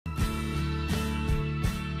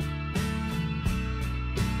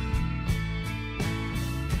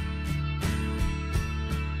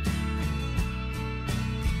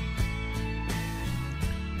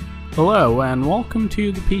Hello and welcome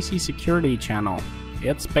to the PC Security channel.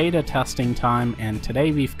 It's beta testing time and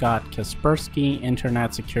today we've got Kaspersky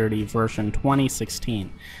Internet Security version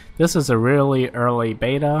 2016. This is a really early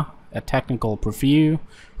beta, a technical preview,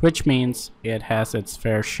 which means it has its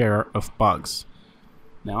fair share of bugs.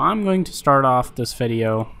 Now I'm going to start off this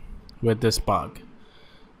video with this bug.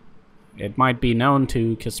 It might be known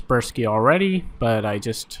to Kaspersky already, but I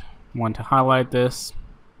just want to highlight this.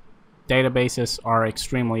 Databases are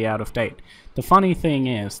extremely out of date. The funny thing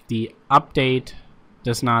is the update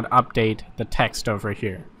does not update the text over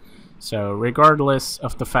here. So regardless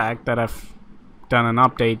of the fact that I've done an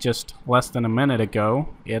update just less than a minute ago,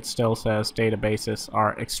 it still says databases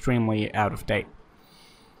are extremely out of date.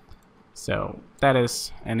 So that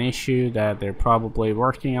is an issue that they're probably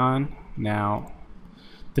working on. Now,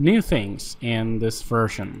 the new things in this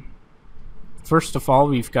version. First of all,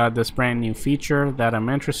 we've got this brand new feature that I'm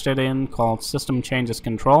interested in called System Changes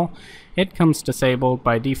Control. It comes disabled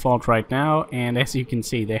by default right now, and as you can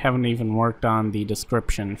see, they haven't even worked on the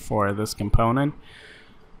description for this component.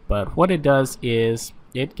 But what it does is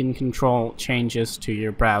it can control changes to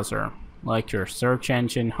your browser, like your search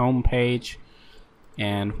engine, home page.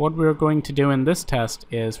 And what we're going to do in this test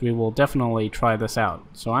is we will definitely try this out.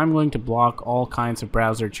 So I'm going to block all kinds of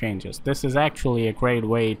browser changes. This is actually a great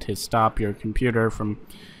way to stop your computer from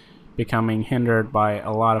becoming hindered by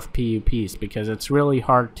a lot of PUPs, because it's really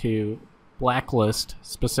hard to blacklist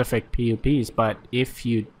specific PUPs, but if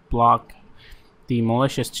you block the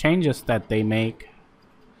malicious changes that they make,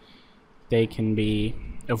 they can be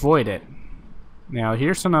avoided. Now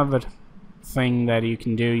here's another thing that you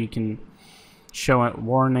can do. You can show a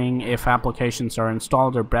warning if applications are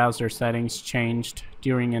installed or browser settings changed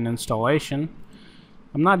during an installation.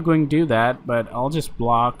 I'm not going to do that, but I'll just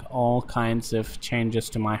block all kinds of changes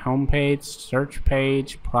to my home page, search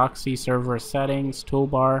page, proxy server settings,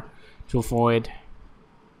 toolbar, to avoid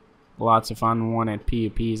lots of unwanted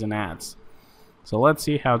PUPs and ads. So let's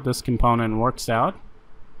see how this component works out.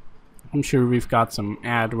 I'm sure we've got some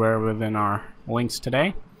adware within our links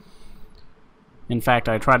today. In fact,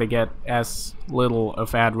 I try to get as little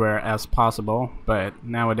of adware as possible, but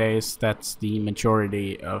nowadays that's the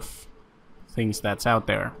majority of things that's out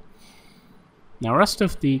there. Now, rest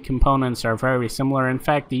of the components are very similar. In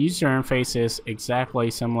fact, the user interface is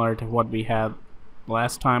exactly similar to what we had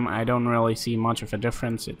last time. I don't really see much of a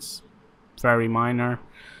difference. It's very minor.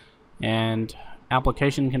 And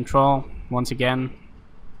application control, once again,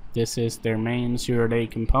 this is their main zero-day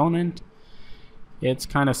component. It's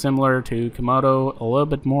kind of similar to Komodo, a little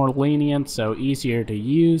bit more lenient, so easier to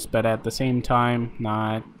use, but at the same time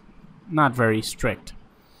not very strict.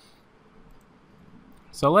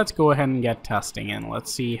 So let's go ahead and get testing and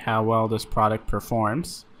let's see how well this product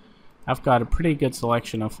performs. I've got a pretty good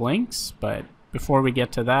selection of links, but before we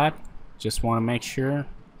get to that, just want to make sure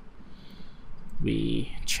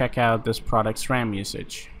we check out this product's RAM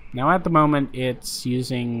usage. Now at the moment it's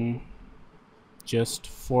using just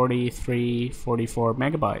 44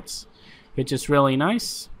 megabytes, which is really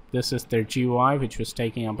nice. This is their GUI, which was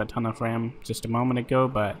taking up a ton of RAM just a moment ago,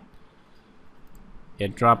 but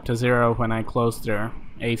it dropped to 0 when I closed their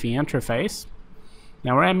AV interface.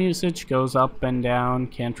 Now RAM usage goes up and down,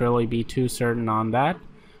 can't really be too certain on that,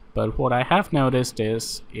 but what I have noticed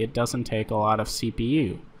is it doesn't take a lot of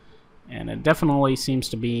CPU, and it definitely seems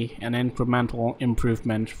to be an incremental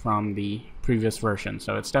improvement from the previous version.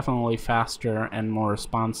 So it's definitely faster and more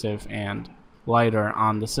responsive and lighter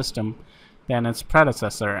on the system than its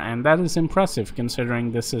predecessor, and that is impressive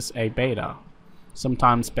considering this is a beta.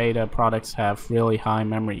 Sometimes beta products have really high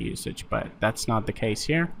memory usage, but that's not the case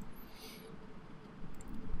here.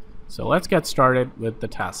 So let's get started with the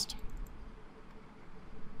test.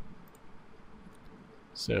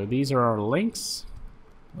 So these are our links.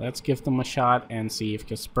 Let's give them a shot and see if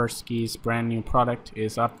Kaspersky's brand new product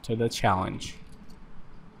is up to the challenge.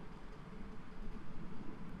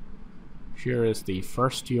 Here is the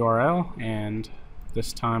first URL, and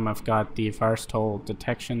this time I've got the virus toll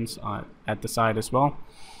detections at the side as well.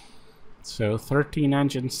 So 13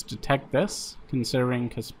 engines detect this. Considering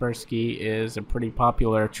Kaspersky is a pretty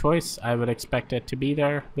popular choice, I would expect it to be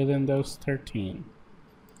there within those 13.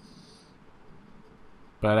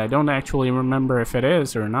 But I don't actually remember if it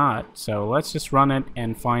is or not, so let's just run it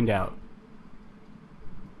and find out.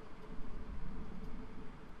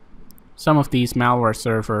 Some of these malware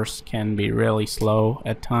servers can be really slow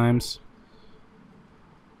at times,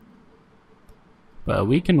 but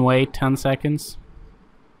we can wait 10 seconds.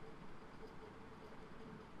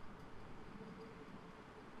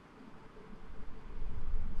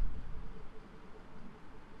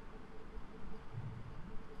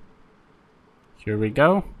 Here we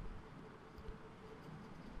go.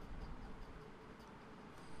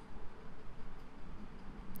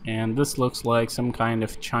 And this looks like some kind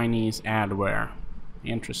of Chinese adware.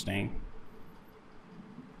 Interesting.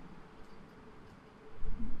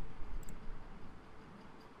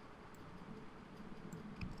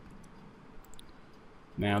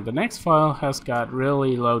 Now the next file has got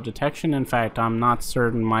really low detection. In fact, I'm not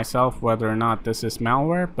certain myself whether or not this is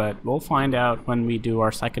malware, but we'll find out when we do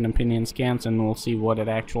our second opinion scans, and we'll see what it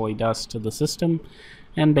actually does to the system,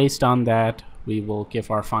 and based on that we will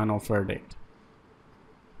give our final verdict.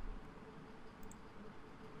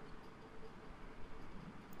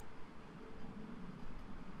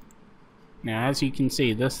 Now as you can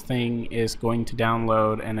see, this thing is going to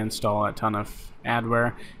download and install a ton of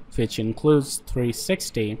adware, which includes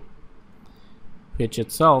 360, which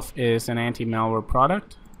itself is an anti-malware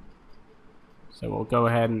product. So we'll go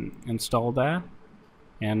ahead and install that,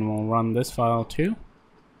 and we'll run this file too.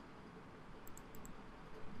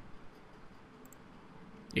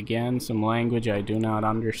 Again, some language I do not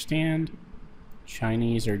understand,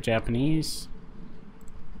 Chinese or Japanese.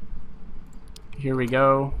 Here we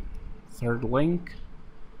go, third link,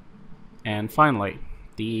 and finally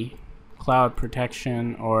the cloud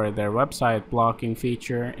protection or their website blocking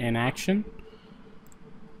feature in action.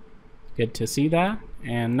 Good to see that,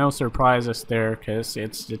 and no surprises there because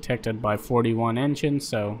it's detected by 41 engines,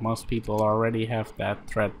 so most people already have that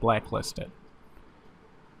threat blacklisted.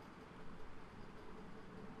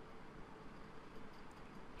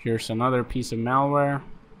 Here's another piece of malware.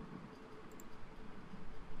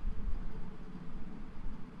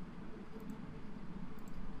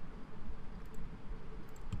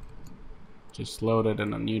 Just loaded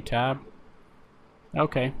in a new tab.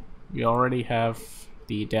 Okay, we already have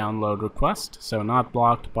the download request, so not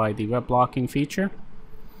blocked by the web blocking feature.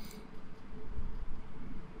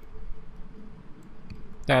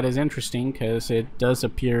 That is interesting because it does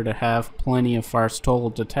appear to have plenty of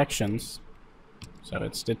first-told detections, so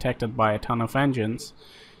it's detected by a ton of engines.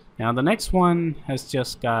 Now the next one has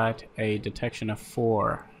just got a detection of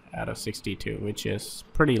 4 out of 62, which is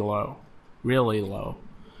pretty low, really low.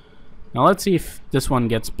 Now let's see if this one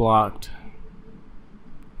gets blocked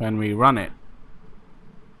when we run it.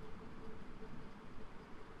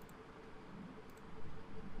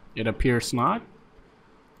 It appears not.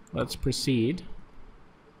 Let's proceed.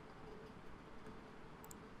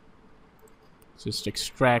 Just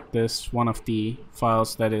extract this. One of the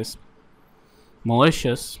files that is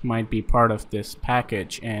malicious might be part of this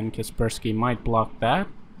package, and Kaspersky might block that.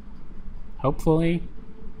 Hopefully.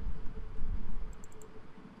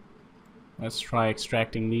 Let's try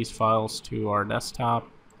extracting these files to our desktop.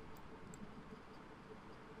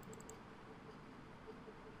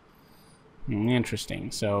 Interesting.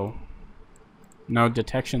 So no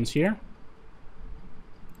detections here.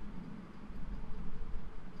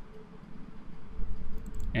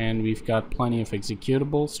 And we've got plenty of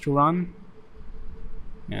executables to run.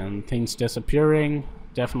 And things disappearing.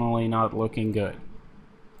 Definitely not looking good.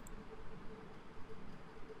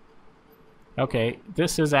 Okay,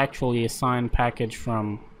 this is actually a signed package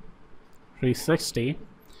from 360.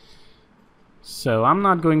 So I'm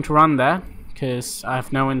not going to run that because I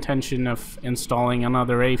have no intention of installing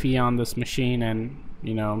another AV on this machine, and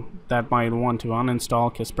you know, that might want to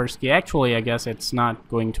uninstall Kaspersky. Actually, I guess it's not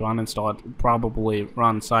going to uninstall it, probably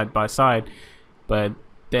run side by side, but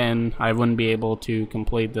then I wouldn't be able to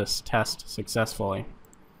complete this test successfully.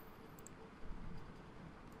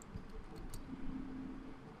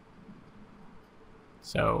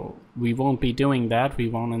 So we won't be doing that. We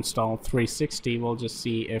won't install 360. We'll just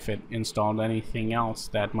see if it installed anything else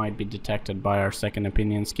that might be detected by our second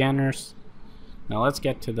opinion scanners. Now let's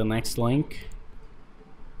get to the next link.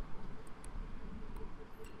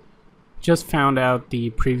 Just found out the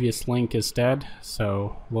previous link is dead,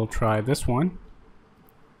 so we'll try this one.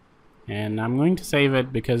 And I'm going to save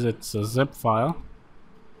it because it's a zip file.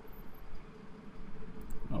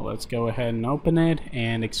 Well, let's go ahead and open it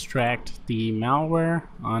and extract the malware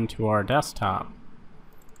onto our desktop.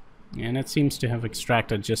 And it seems to have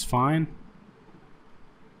extracted just fine.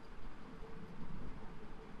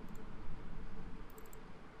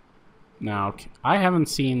 Now, I haven't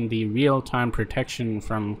seen the real-time protection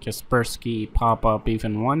from Kaspersky pop up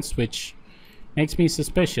even once, which makes me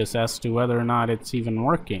suspicious as to whether or not it's even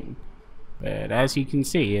working. But as you can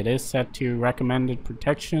see, it is set to recommended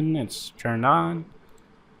protection. It's turned on.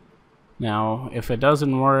 Now, if it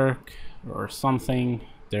doesn't work or something,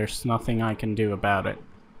 there's nothing I can do about it.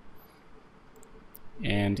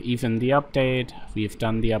 And even the update, we've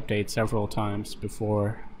done the update several times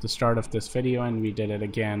before the start of this video, and we did it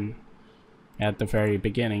again at the very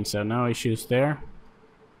beginning, so no issues there.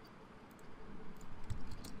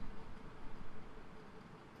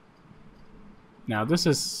 Now this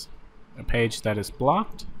is a page that is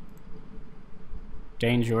blocked.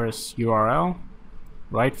 Dangerous URL,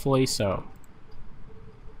 rightfully so.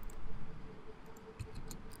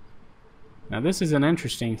 Now this is an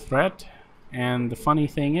interesting threat, and the funny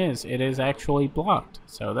thing is it is actually blocked,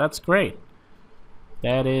 so that's great.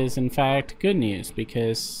 That is in fact good news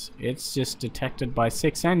because it's just detected by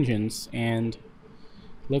 6 engines, and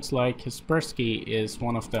looks like Kaspersky is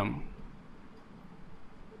one of them.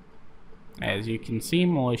 As you can see,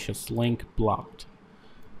 malicious link blocked.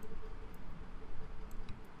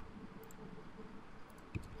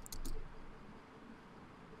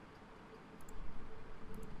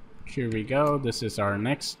 Here we go, this is our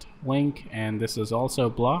next link, and this is also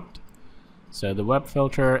blocked. So the web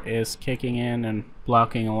filter is kicking in and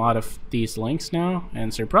blocking a lot of these links now,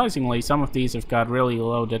 and surprisingly some of these have got really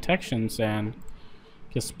low detections, and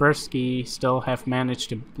Kaspersky still have managed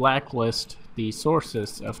to blacklist the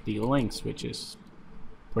sources of the links, which is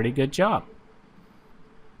a pretty good job.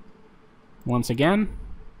 Once again,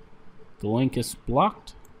 the link is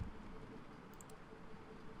blocked.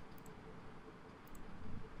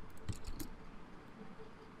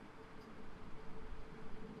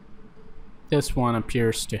 This one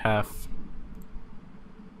appears to have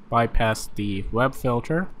bypassed the web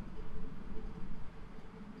filter.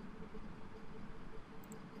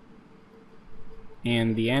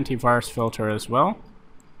 And the antivirus filter as well.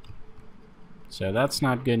 So that's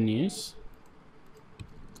not good news.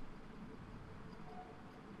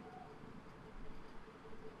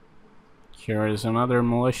 Here is another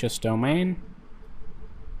malicious domain.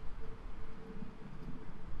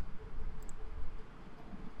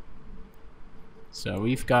 So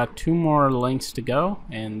we've got 2 more links to go,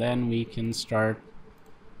 and then we can start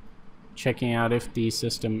checking out if the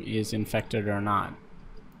system is infected or not.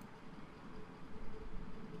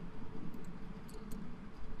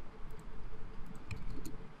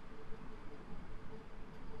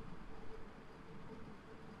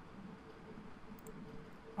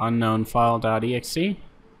 Unknown file.exe,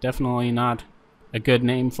 definitely not a good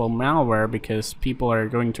name for malware because people are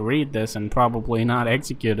going to read this and probably not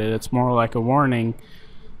execute it. It's more like a warning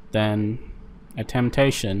than a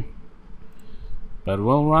temptation, but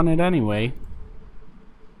we'll run it anyway.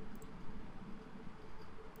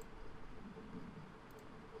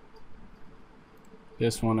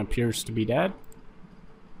 This one appears to be dead.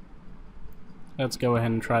 Let's go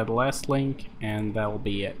ahead and try the last link, and that'll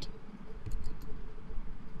be it.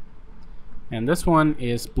 And this one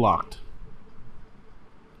is blocked.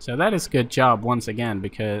 So that is a good job once again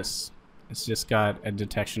because it's just got a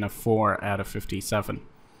detection of 4 out of 57.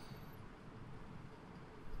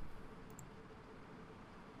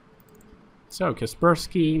 So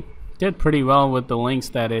Kaspersky did pretty well with the links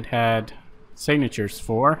that it had signatures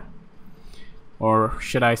for, or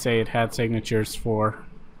should I say it had signatures for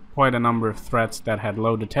quite a number of threats that had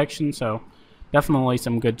low detection, so definitely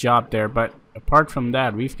some good job there. But apart from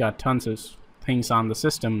that, we've got tons of things on the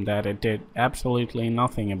system that it did absolutely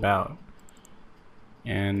nothing about.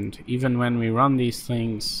 And even when we run these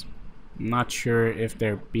things, I'm not sure if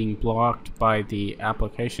they're being blocked by the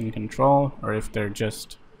application control or if they're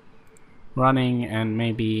just running and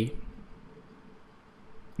maybe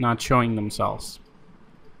not showing themselves.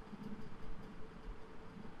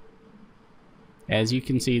 As you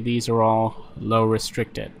can see, these are all low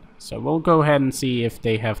restricted. So we'll go ahead and see if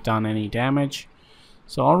they have done any damage.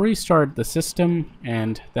 So I'll restart the system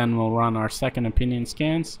and then we'll run our second opinion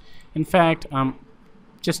scans. In fact,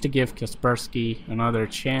 just to give Kaspersky another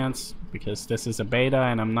chance, because this is a beta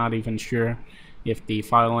and I'm not even sure if the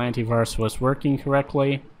file antivirus was working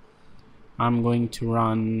correctly, I'm going to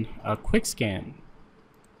run a quick scan.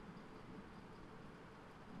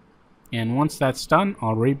 And once that's done,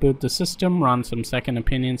 I'll reboot the system, run some second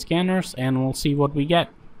opinion scanners, and we'll see what we get.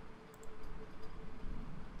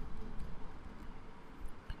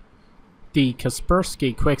 The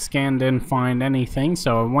Kaspersky quick scan didn't find anything,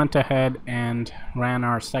 so I went ahead and ran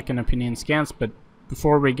our second opinion scans. But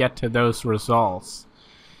before we get to those results,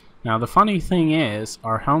 now the funny thing is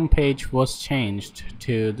our home page was changed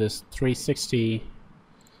to this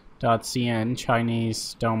 360.cn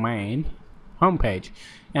Chinese domain homepage,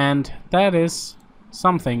 and that is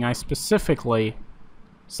something I specifically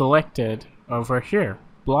selected over here.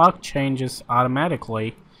 Block changes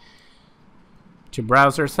automatically to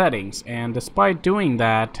browser settings, and despite doing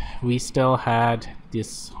that, we still had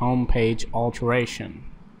this home page alteration.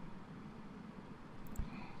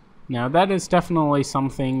 Now that is definitely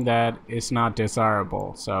something that is not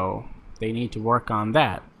desirable, so they need to work on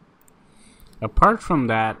that. Apart from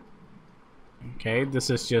that, Okay, this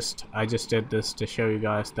is just, I just did this to show you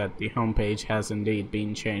guys that the homepage has indeed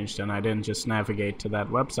been changed and I didn't just navigate to that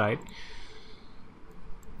website.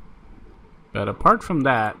 But apart from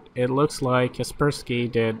that, it looks like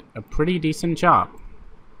Kaspersky did a pretty decent job.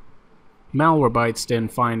 Malwarebytes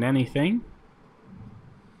didn't find anything,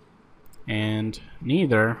 and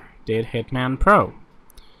neither did Hitman Pro.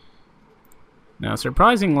 Now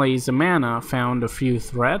surprisingly, Zamana found a few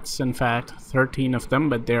threats, in fact 13 of them,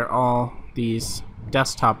 but they're all these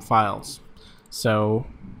desktop files. So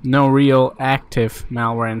no real active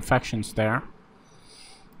malware infections there,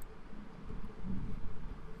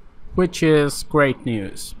 which is great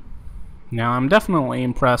news. Now I'm definitely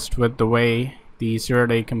impressed with the way the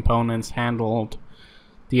zero-day components handled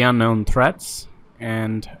the unknown threats,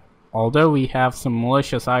 and although we have some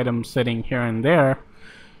malicious items sitting here and there,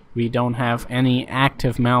 we don't have any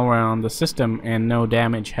active malware on the system and no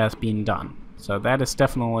damage has been done. So that is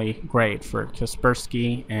definitely great for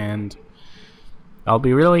Kaspersky, and I'll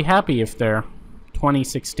be really happy if their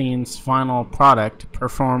 2016's final product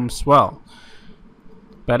performs well.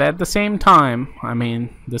 But at the same time, I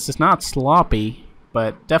mean, this is not sloppy,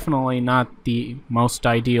 but definitely not the most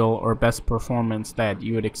ideal or best performance that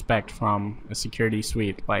you would expect from a security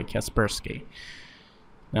suite like Kaspersky.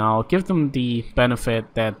 Now, I'll give them the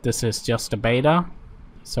benefit that this is just a beta,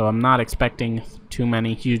 so I'm not expecting too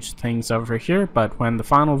many huge things over here, but when the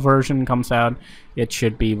final version comes out, it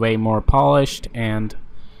should be way more polished, and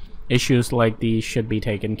issues like these should be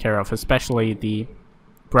taken care of, especially the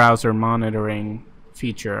browser monitoring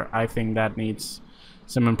feature. I think that needs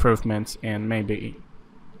some improvements and maybe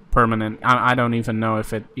permanent. I don't even know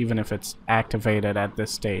if it's activated at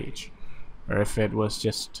this stage, or if it was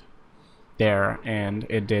just there and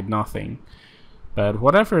it did nothing. But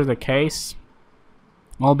whatever the case,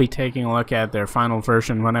 I'll be taking a look at their final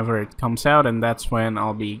version whenever it comes out, and that's when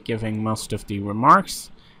I'll be giving most of the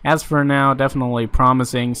remarks. As for now, definitely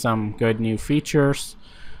promising some good new features,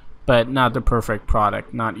 but not the perfect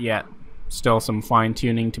product, not yet. Still some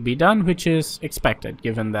fine-tuning to be done, which is expected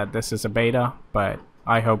given that this is a beta, but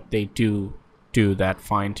I hope they do that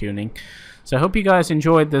fine-tuning. So I hope you guys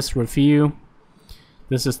enjoyed this review.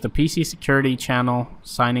 This is the PC Security channel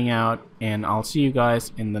signing out, and I'll see you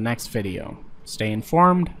guys in the next video. Stay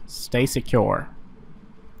informed, stay secure.